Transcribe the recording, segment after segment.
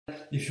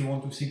if you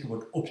want to think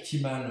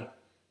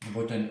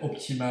about an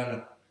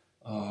optimal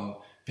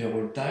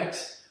payroll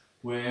tax,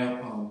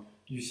 where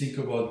you think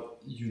about,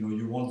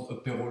 you want a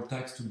payroll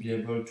tax to be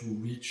able to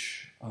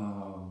reach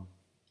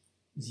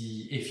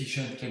the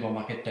efficient labor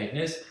market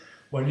tightness,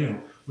 well,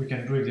 we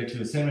can do exactly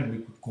the same, and we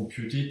could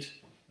compute it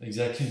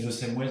exactly in the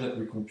same way that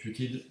we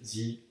computed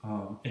the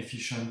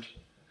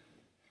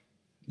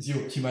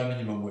optimal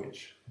minimum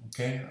wage.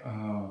 Okay,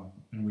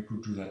 and we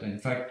could do that. And in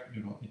fact,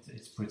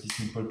 it's pretty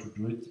simple to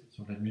do it.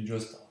 So let me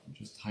just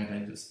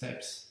highlight the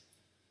steps.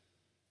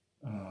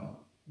 They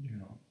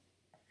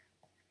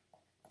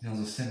are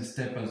the same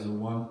step as the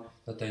one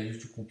that I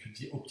used to compute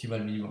the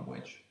optimal minimum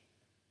wage.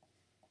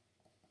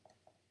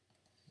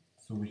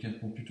 So we can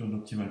compute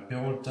an optimal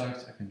payroll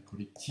tax. I can call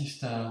it T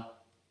star.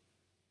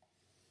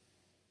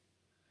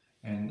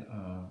 And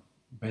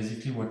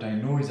basically what I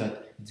know is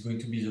that it's going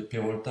to be the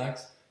payroll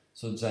tax,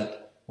 so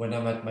that when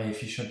I'm at my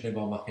efficient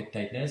labor market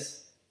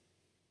tightness,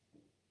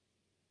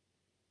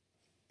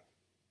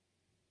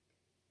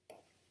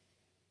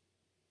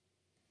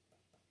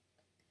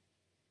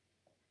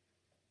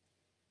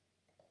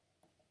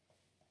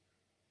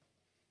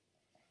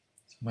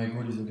 my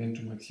goal is again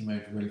to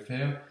maximize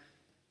welfare,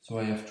 so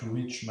I have to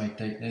reach my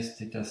tightness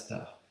theta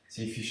star,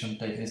 the efficient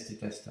tightness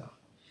theta star.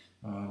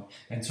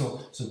 And so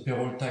the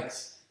payroll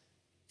tax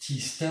T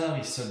star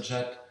is such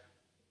that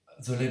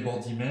the labor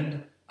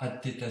demand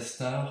at theta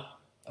star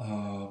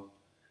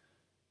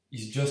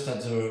is just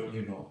at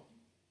the,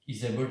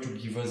 is able to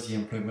give us the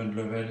employment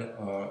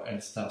level L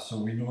star.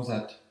 So we know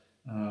that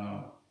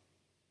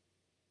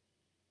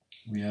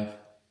we have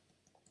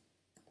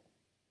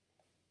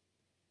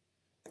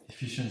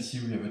efficiency,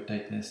 we have a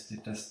tightness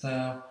theta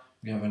star,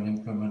 we have an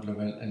employment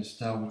level L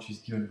star, which is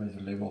given by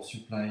the labor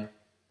supply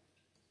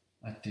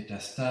at theta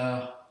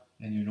star,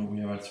 and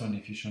we have also an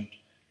efficient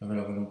level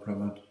of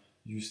unemployment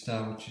U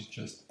star, which is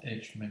just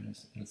H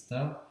minus L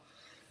star.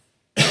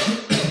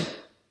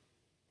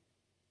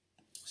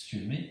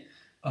 Excuse me.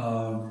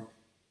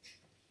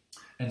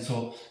 And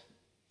so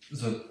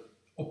the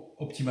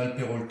optimal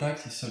payroll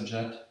tax is such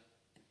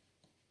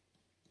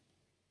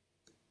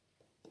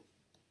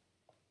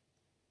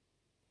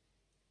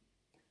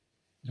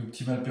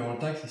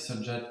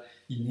that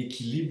in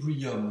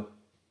equilibrium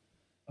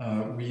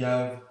we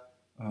have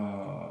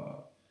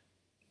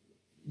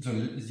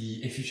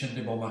the efficient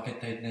labor market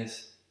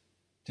tightness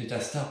theta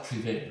star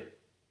prevail.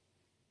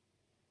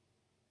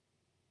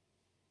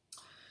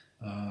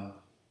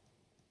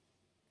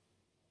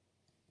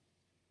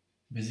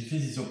 Basically,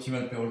 this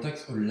optimal payroll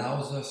tax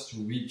allows us to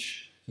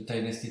reach the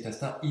tightness theta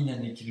star in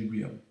an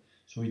equilibrium.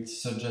 So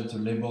it's such that the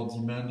labor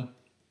demand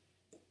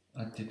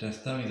at theta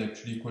star is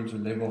actually equal to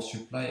labor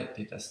supply at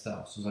theta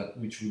star, so that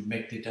which would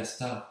make theta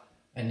star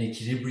an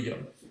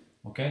equilibrium.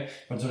 Okay,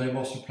 but the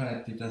labor supply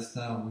at theta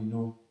star, we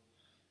know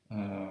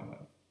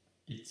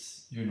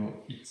it's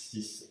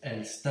this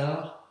L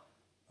star.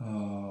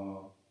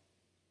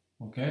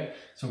 Okay,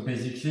 so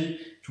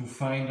basically to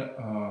find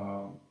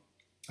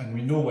and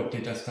we know what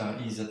theta star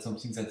is. That's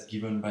something that's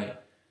given by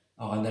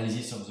our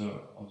analysis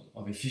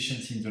of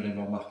efficiency in the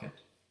labor market.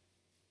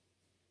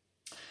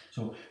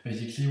 So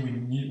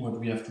basically, what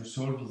we have to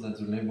solve is that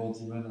the labor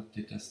demand at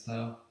theta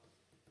star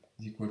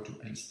is equal to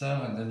L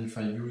star, and then if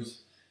I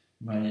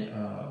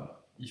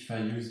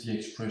use the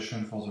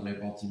expression for the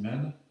labor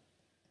demand,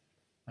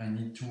 I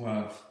need to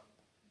have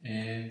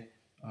A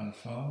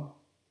alpha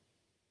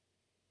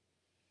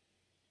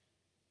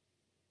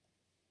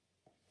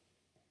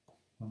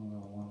over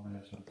 1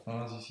 minus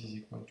alpha. This is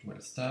equal to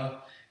L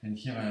star, and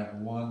here I have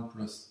 1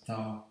 plus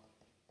tau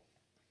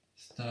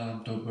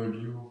star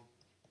W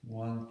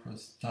 1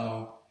 plus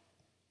tau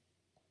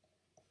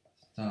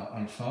star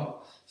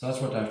alpha. So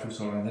that's what I have to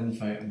solve, and then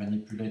if I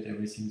manipulate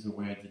everything the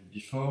way I did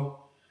before,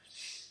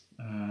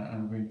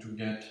 I'm going to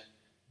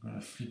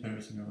flip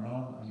everything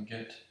around and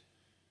get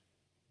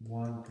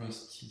 1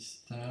 plus T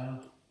star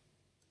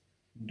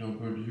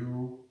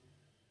W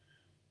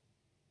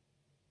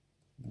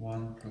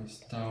 1 plus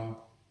tau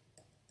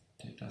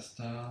theta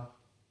star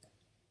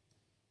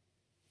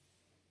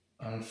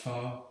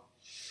alpha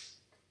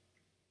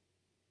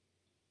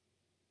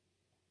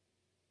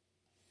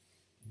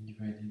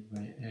divided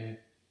by A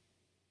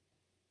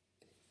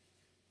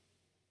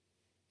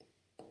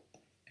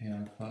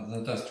alpha.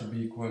 That has to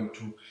be equal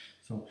to,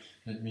 so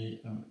let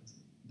me,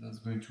 that's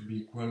going to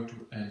be equal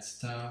to L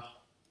star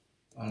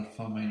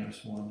alpha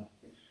minus 1.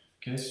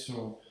 Okay,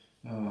 so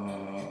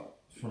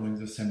following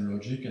the same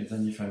logic, and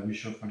then if I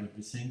reshuffle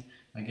everything,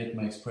 I get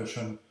my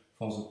expression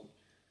for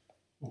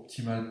the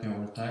optimal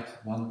payroll tax.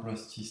 1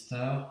 plus T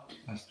star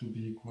has to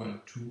be equal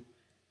to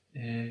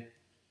A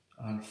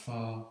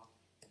alpha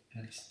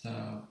L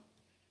star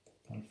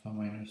alpha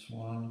minus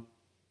 1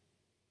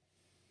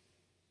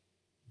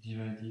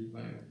 divided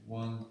by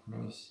 1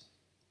 plus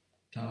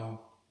tau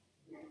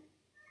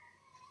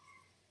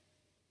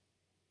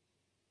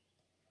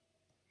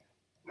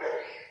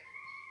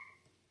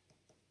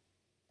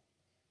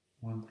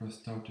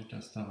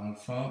theta star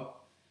alpha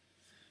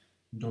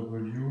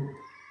W,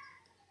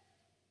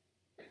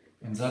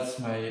 and that's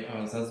my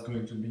that's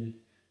going to be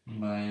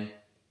my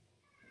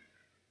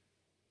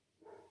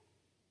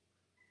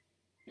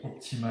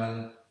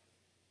optimal,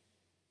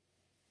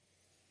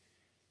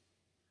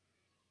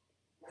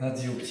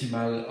 that's the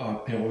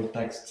optimal payroll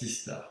tax T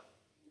star.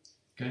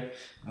 Okay,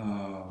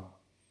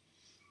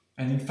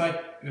 and in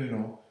fact,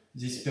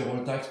 this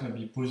payroll tax may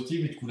be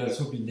positive. It could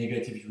also be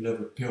negative. You will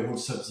have a payroll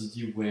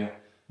subsidy where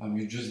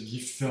you just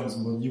give firms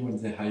money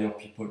when they hire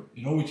people.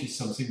 Which is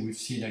something we've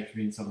seen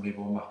actually in some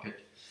labor market.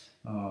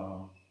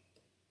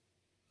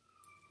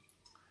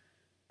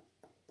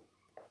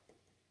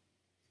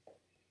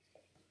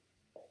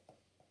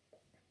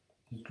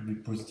 It could be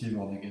positive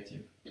or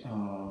negative.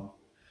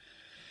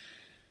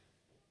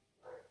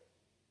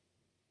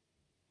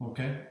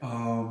 Okay.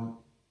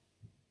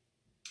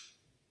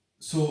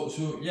 So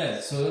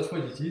that's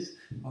what it is.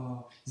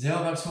 There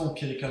are also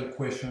empirical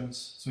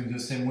questions. So in the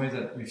same way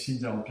that we've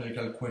seen there are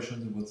empirical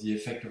questions about the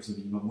effect of the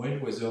minimum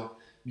wage, whether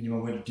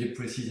minimum wage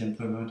depresses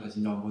employment as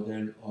in our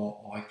model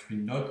or actually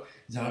not.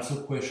 There are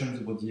also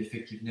questions about the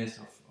effectiveness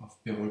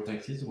of payroll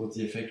taxes, about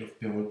the effect of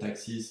payroll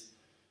taxes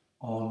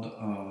on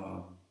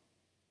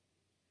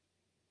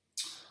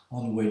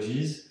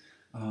wages.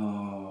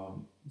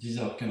 These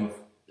are kind of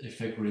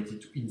effects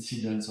related to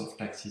incidence of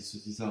taxes. So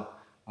these are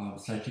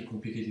slightly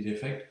complicated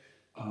effects.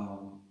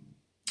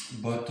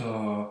 But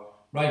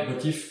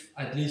if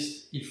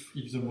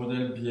the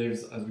model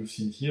behaves as we've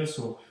seen here,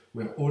 so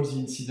where all the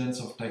incidence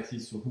of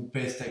taxes, so who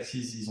pays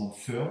taxes is on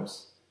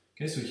firms.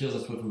 Okay, so here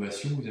that's what we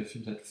assume. We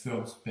assume that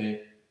firms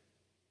pay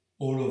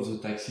all of the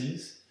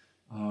taxes.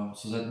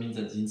 So that means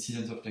that the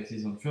incidence of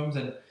taxes on firms,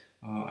 and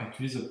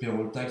actually the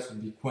payroll tax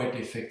will be quite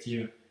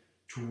effective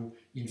to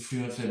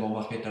influence labor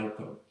market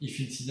outcome. If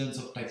incidence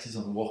of taxes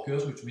on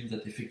workers, which means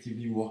that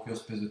effectively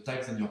workers pay the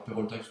tax, then your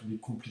payroll tax will be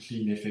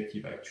completely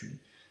ineffective actually.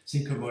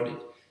 Think about it.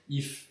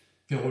 If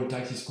payroll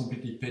tax is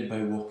completely paid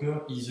by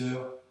worker,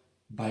 either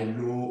by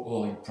law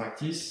or in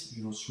practice,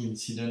 through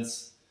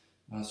incidence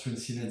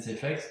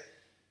effects,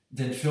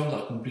 then firms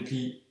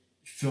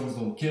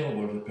don't care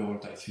about the payroll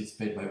tax if it's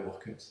paid by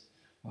workers.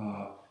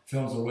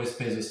 Firms always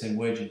pay the same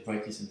wage in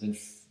practice, and then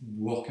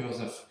workers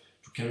have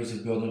to carry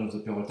the burden of the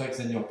payroll tax,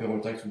 then your payroll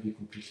tax will be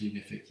completely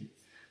ineffective.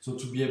 So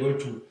to be able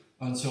to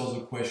answer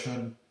the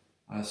question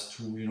as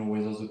to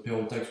whether the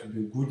payroll tax will be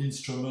a good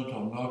instrument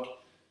or not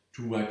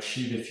to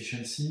achieve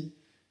efficiency,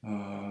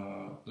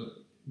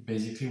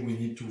 basically we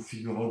need to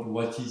figure out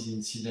what is the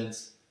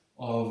incidence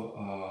of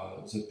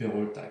the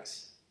payroll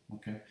tax.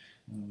 Okay,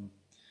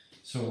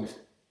 so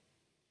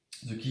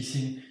the key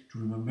thing to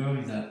remember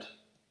is that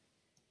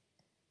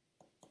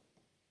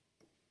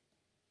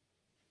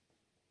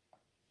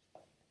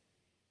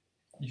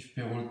if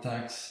payroll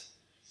tax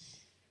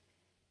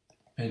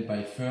paid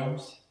by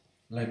firms,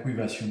 like we've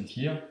assumed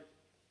here,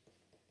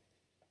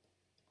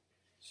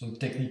 so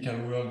technical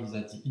word is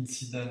that the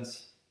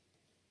incidence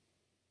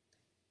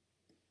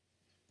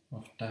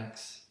of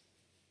tax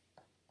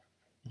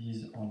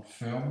is on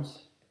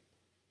firms,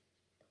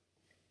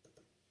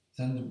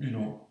 then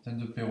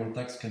the payroll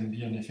tax can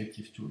be an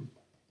effective tool.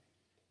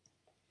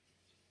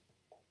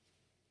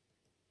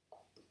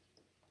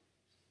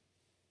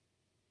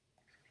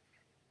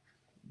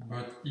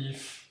 But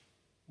if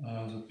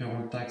the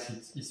payroll tax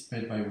is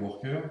paid by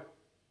worker,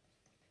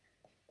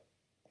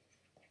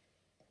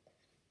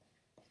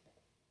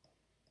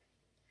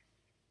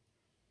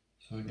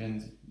 so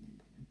again,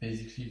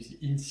 basically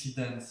the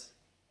incidence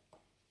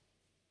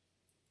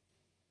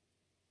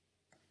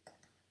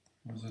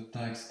of the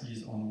tax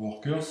is on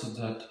workers, so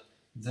that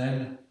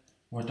then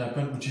what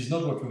happens, which is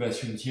not what we've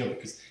assumed here,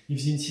 because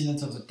if the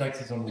incidence of the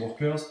tax is on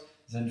workers,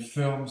 then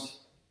firms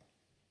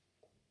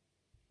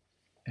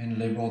and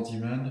labor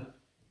demand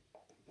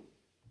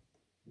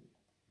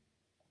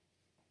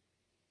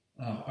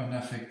are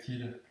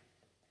unaffected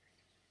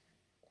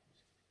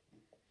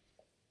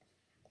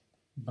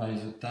by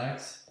the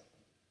tax,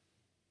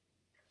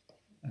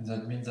 and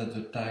that means that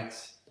the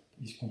tax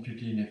is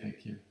completely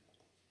ineffective.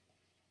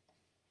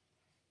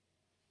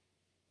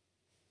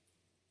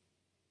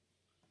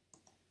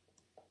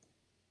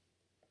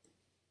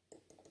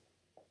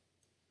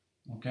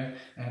 Okay,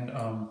 and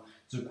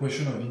the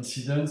question of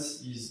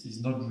incidence is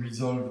not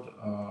resolved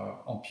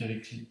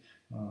empirically.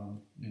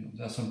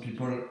 There are some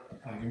people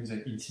arguing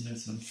that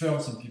incidence on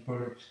firms, some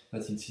people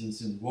that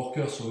incidence on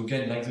workers. So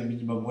again, like the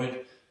minimum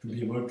wage, to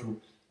be able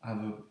to have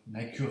an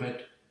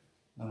accurate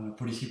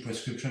policy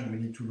prescription, we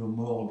need to know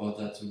more about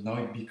that. So now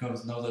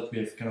that we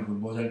have kind of a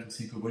model to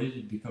think about it,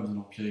 it becomes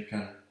an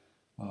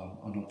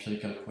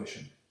empirical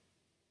question.